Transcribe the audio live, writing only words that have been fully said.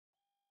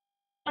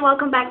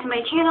Welcome back to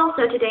my channel.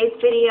 So today's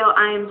video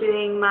I am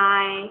doing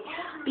my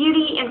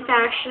beauty and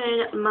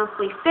fashion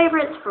monthly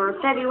favorites for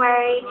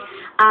February.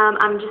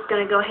 I'm just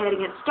going to go ahead and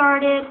get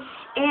started,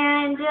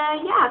 and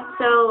yeah,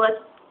 so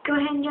let's go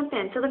ahead and jump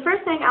in. So the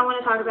first thing I want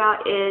to talk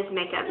about is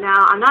makeup.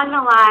 Now, I'm not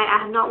going to lie,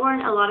 I have not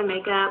worn a lot of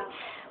makeup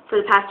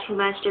for the past 2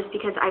 months just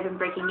because I've been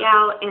breaking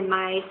out and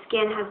my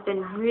skin has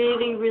been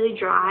really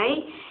dry.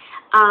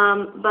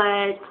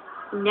 But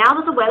now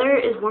that the weather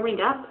is warming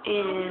up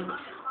and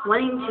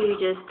wanting to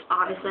just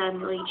all of a sudden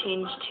really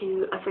change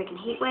to a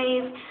freaking heat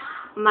wave,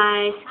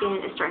 my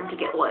skin is starting to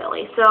get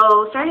oily.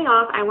 So starting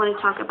off, I want to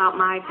talk about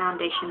my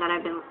foundation that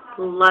I've been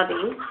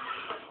loving.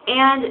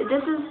 And this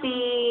is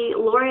the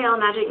L'Oreal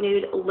Magic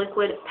Nude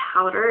Liquid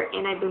Powder,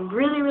 and I've been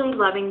really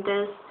loving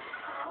this.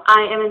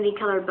 I am in the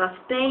color Buff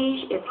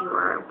Beige, if you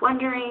are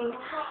wondering.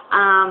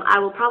 I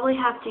will probably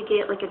have to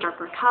get like a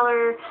darker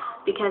color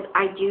because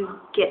I do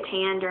get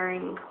tan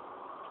during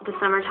the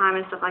summertime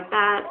and stuff like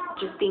that,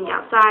 just being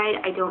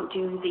outside. I don't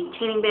do the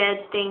tanning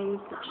bed thing,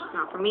 it's just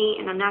not for me,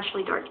 and I'm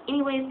naturally dark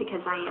anyways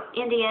because I am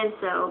Indian,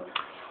 so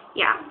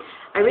yeah.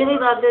 I really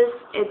love this.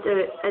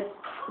 It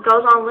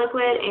goes on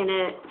liquid and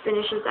it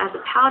finishes as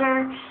a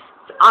powder.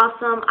 It's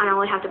awesome. I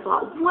only have to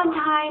blow it one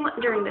time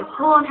during the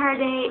whole entire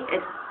day.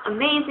 It's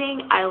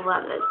amazing. I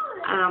love this.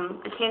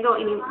 I can't go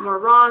any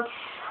more wrong.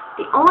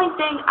 The only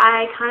thing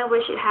I kind of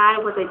wish it had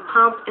was a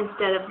pump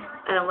instead of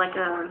like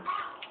a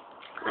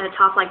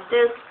top like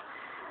this,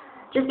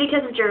 just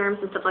because of germs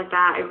and stuff like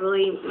that. I'm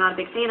really not a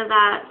big fan of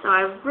that, so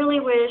I really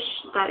wish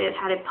that it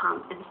had a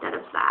pump instead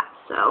of that.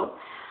 So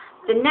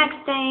the next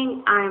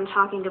thing I'm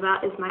talking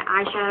about is my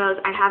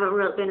eyeshadows. I haven't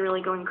been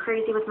really going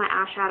crazy with my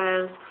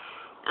eyeshadows.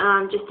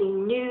 Just a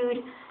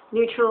nude,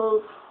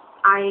 neutrals,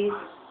 eyes,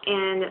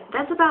 and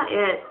that's about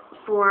it.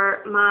 For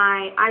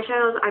my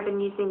eyeshadows, I've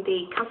been using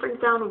the Comfort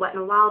Zone Wet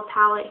n Wild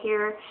palette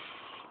here,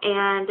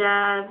 and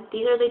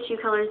these are the two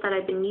colors that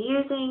I've been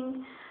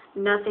using.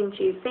 Nothing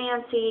too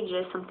fancy,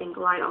 just something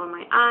light on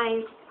my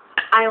eyes,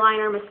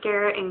 eyeliner,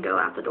 mascara, and go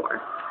out the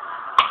door.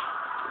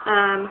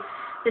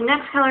 The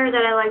next color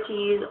that I like to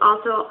use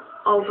also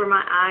over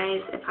my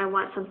eyes, if I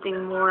want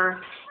something more,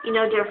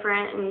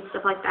 different and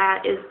stuff like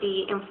that, is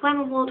the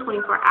Inflammable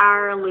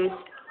 24-Hour Loose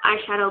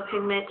Eyeshadow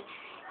Pigment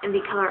in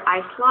the color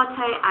Ice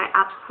Latte. I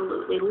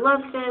absolutely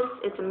love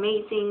this. It's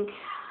amazing.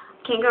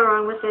 Can't go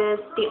wrong with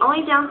this. The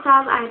only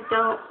downside I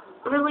don't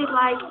really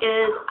like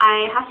is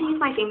I have to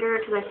use my finger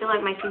because I feel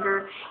like my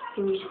finger,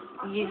 you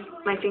can use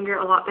my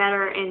finger a lot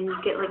better and you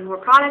get like more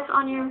products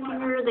on your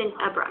finger than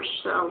a brush.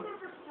 So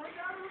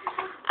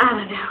I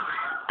don't know.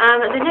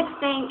 The next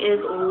thing is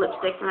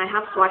lipsticks, and I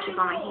have swatches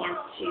on my hands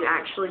to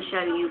actually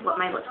show you what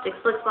my lipsticks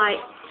look like.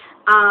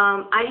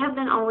 I have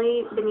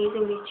only been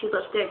using these two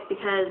lipsticks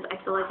because I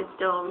feel like it's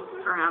still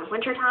around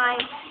winter time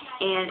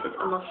and it's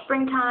almost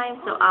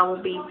springtime, so I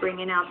will be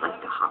bringing out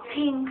like the hot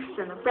pinks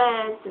and the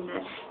reds and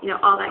the,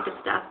 all that good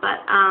stuff.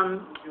 But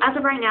as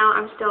of right now,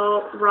 I'm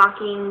still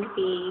rocking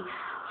the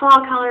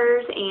fall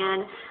colors,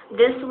 and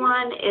this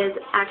one is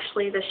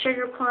actually the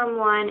Sugar Plum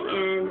one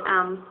in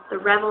the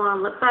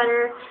Revlon Lip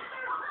Butter.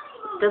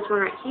 This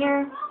one right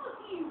here.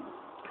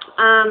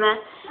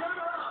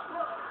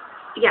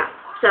 Yeah.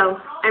 So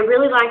I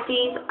really like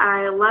these.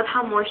 I love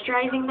how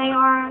moisturizing they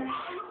are,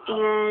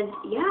 and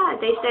yeah,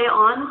 they stay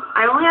on.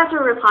 I only have to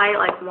reply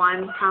like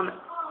one time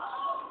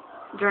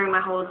during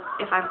my whole,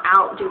 if I'm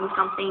out doing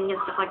something and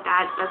stuff like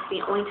that. That's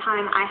the only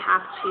time I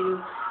have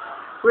to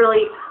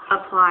really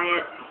apply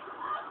it.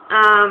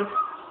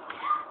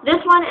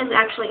 This one is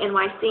actually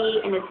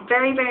NYC, and it's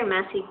very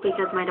messy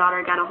because my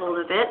daughter got a hold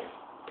of it,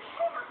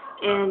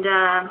 and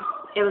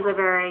it was a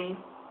very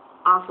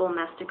awful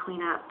mess to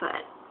clean up,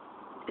 but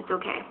it's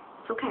okay.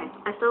 It's okay.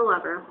 I still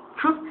love her.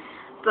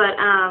 But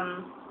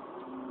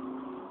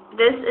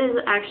this is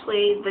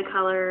actually the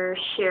color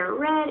Sheer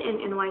Red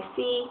in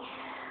NYC.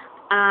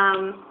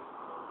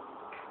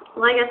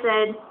 Like I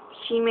said,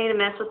 she made a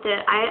mess with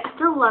it. I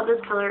still love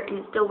this color, and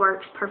it still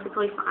works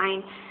perfectly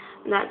fine.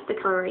 And that's the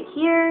color right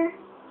here.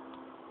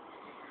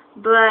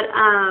 But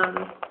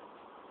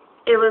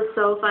it was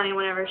so funny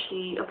whenever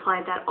she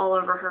applied that all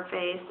over her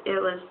face. It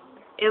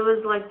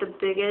was like the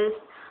biggest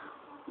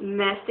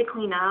mess to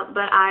clean up,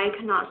 but I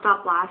could not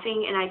stop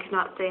laughing and I could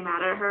not stay mad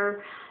at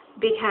her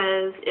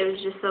because it was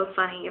just so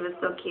funny. It was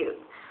so cute.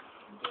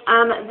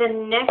 The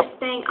next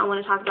thing I want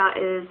to talk about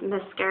is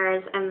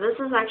mascaras, and this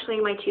is actually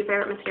my two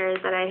favorite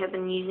mascaras that I have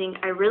been using.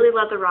 I really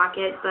love the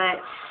Rocket, but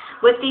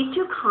with these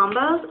two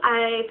combos,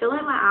 I feel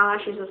like my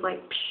eyelashes is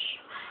like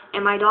psh,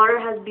 and my daughter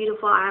has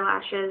beautiful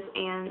eyelashes,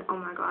 and oh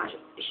my gosh,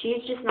 she's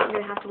just not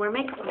going to have to wear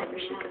makeup whenever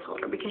she gets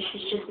older because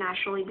she's just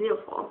naturally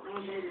beautiful.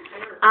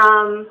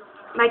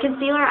 My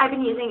concealer I've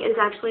been using is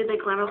actually the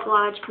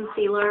Glamouflage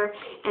concealer,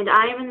 and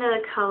I am in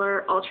the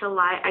color Ultra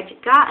Light. I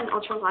got an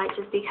Ultra Light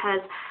just because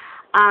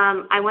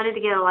I wanted to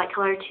get a light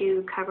color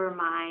to cover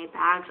my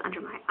bags under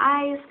my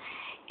eyes,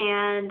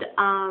 and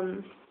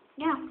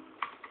yeah.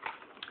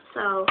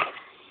 So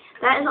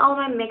that is all of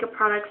my makeup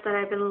products that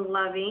I've been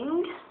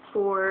loving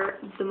for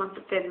the month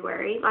of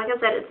February. Like I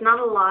said, it's not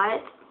a lot.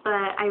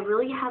 but I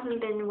really haven't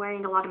been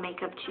wearing a lot of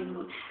makeup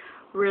to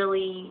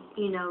really,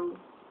 you know,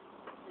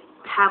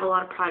 have a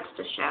lot of products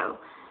to show.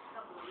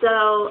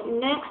 So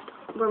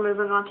next, we're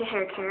moving on to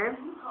hair care.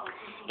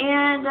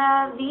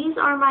 And these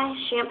are my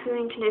shampoo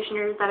and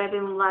conditioners that I've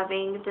been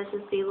loving. This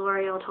is the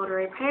L'Oreal Total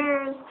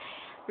Repairs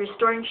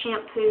Restoring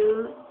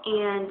Shampoo,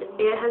 and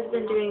it has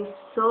been doing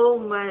so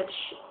much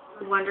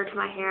wonder to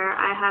my hair.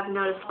 I have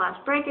noticed less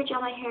breakage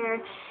on my hair.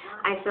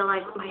 I feel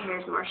like my hair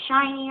is more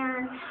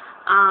shinier.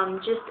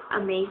 Just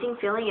amazing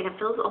feeling, and it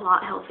feels a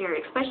lot healthier,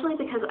 especially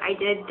because I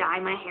did dye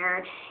my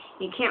hair.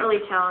 You can't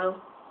really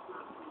tell.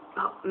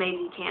 Oh, maybe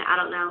you can't. I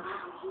don't know.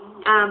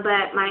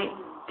 But my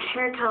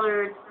hair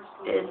color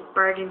is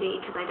burgundy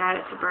because I dyed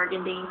it to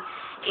burgundy,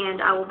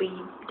 and I will be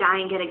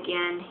dyeing it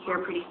again here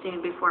pretty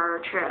soon before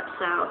our trip.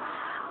 So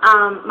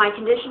my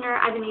conditioner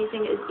I've been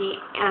using is the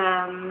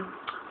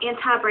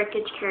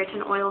anti-breakage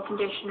keratin oil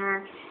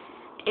conditioner,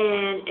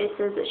 and it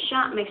says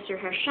it makes your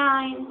hair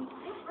shine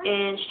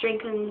and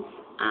strengthens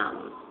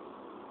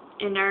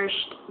and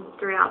nourished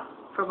throughout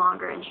for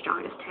longer and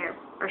stronger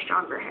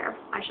hair,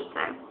 I should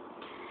say.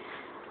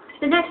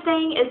 The next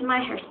thing is my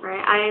hairspray.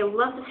 I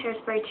love this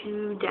hairspray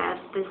to death.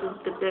 This is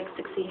the Big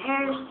 60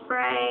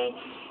 hairspray,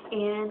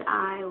 and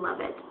I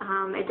love it.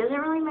 It doesn't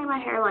really make my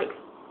hair like,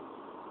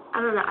 I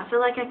don't know, I feel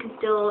like I can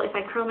still, if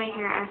I curl my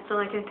hair, I feel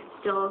like I can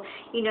still,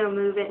 you know,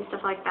 move it and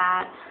stuff like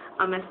that.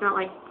 It's not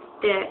like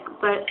thick,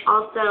 but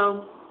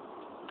also,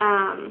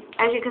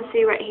 as you can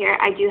see right here,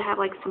 I do have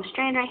like some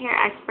strand right here.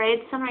 I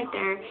sprayed some right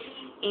there,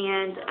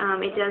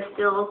 and it does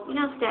still, you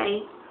know,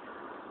 stay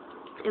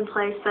in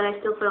place, but I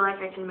still feel like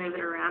I can move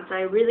it around. So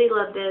I really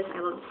love this. I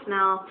love the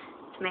smell.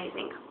 It's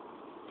amazing.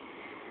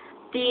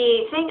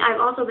 The thing I've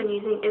also been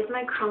using is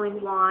my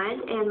curling wand,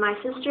 and my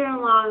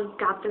sister-in-law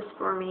got this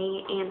for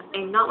me, and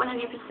I'm not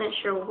 100%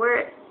 sure where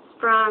it's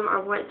from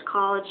or what it's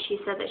called. She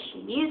said that she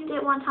used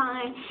it one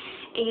time,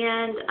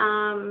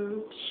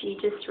 and she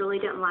just really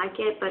didn't like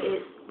it, but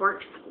it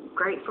works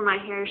great for my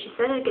hair. She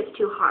said it gets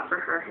too hot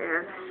for her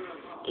hair,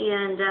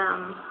 and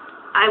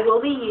I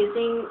will be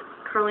using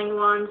curling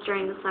wands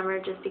during the summer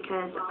just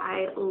because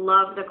I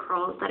love the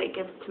curls that it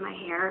gives to my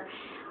hair.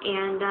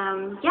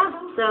 And yeah,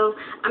 so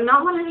I'm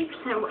not 100%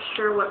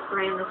 sure what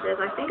brand this is.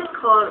 I think it's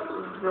called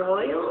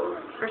Royal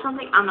or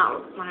something. I'm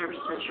not 100%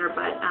 sure,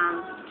 but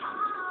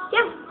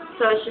yeah,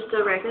 so it's just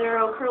a regular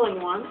old curling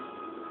wand.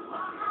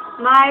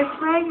 My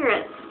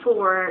fragrance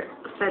for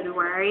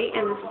February,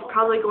 and this is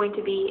probably going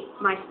to be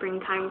my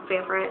springtime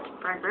favorite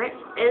fragrance,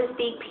 is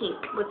the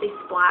pink with the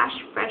splash,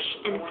 fresh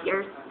and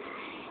fierce.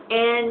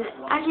 And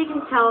as you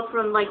can tell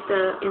from like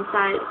the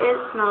inside, it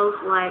smells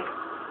like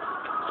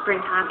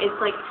springtime.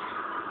 It's like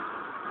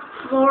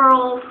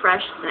floral,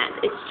 fresh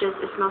scent. It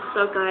smells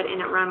so good, and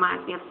it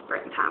reminds me of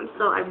springtime.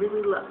 So I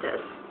really love this.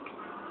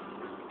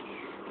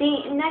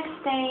 The next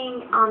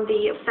thing on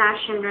the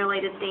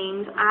fashion-related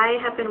things, I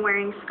have been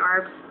wearing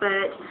scarves,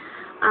 but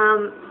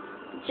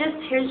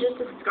here's just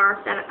a scarf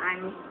that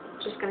I'm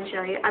just going to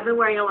show you. I've been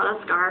wearing a lot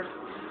of scarves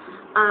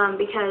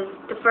because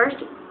the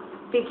first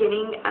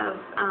beginning of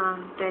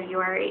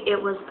February, it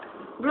was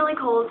really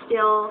cold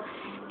still,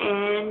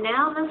 and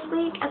now this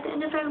week at the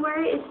end of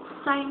February it's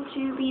starting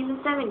to be in the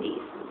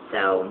 70s.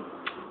 So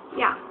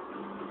yeah,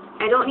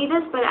 I don't need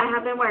this, but I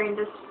have been wearing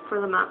this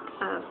for the month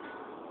of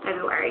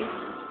February.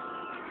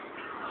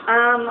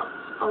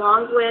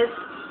 Along with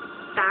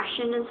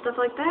fashion and stuff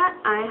like that,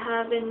 I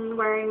have been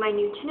wearing my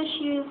new tennis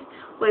shoes,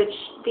 which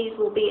these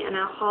will be in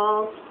a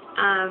haul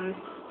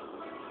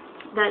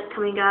that's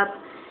coming up.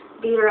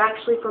 These are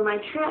actually for my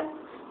trip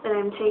that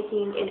I'm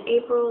taking in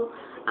April.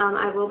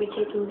 I will be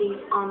taking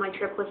these on my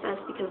trip with us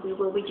because we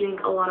will be doing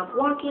a lot of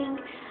walking.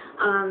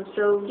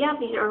 So yeah,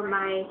 these are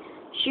my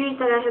shoes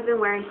that I have been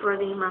wearing for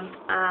the month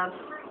of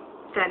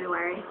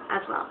February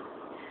as well.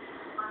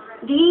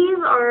 These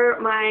are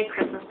my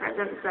Christmas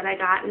presents that I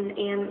got,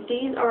 and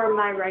these are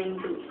my riding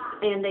boots.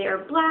 And they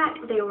are black.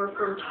 They were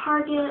from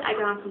Target. I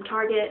got them from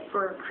Target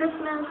for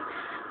Christmas.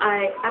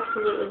 I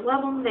absolutely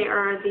love them. They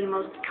are the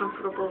most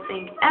comfortable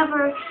thing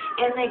ever,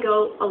 and they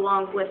go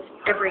along with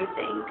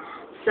everything.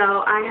 So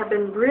I have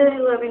been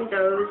really loving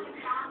those.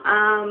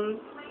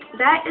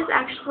 That is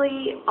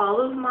actually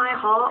all of my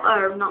haul,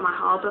 or not my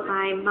haul, but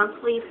my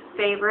monthly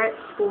favorites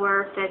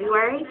for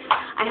February.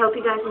 I hope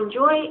you guys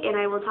enjoy, and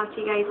I will talk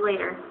to you guys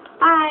later.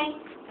 Bye!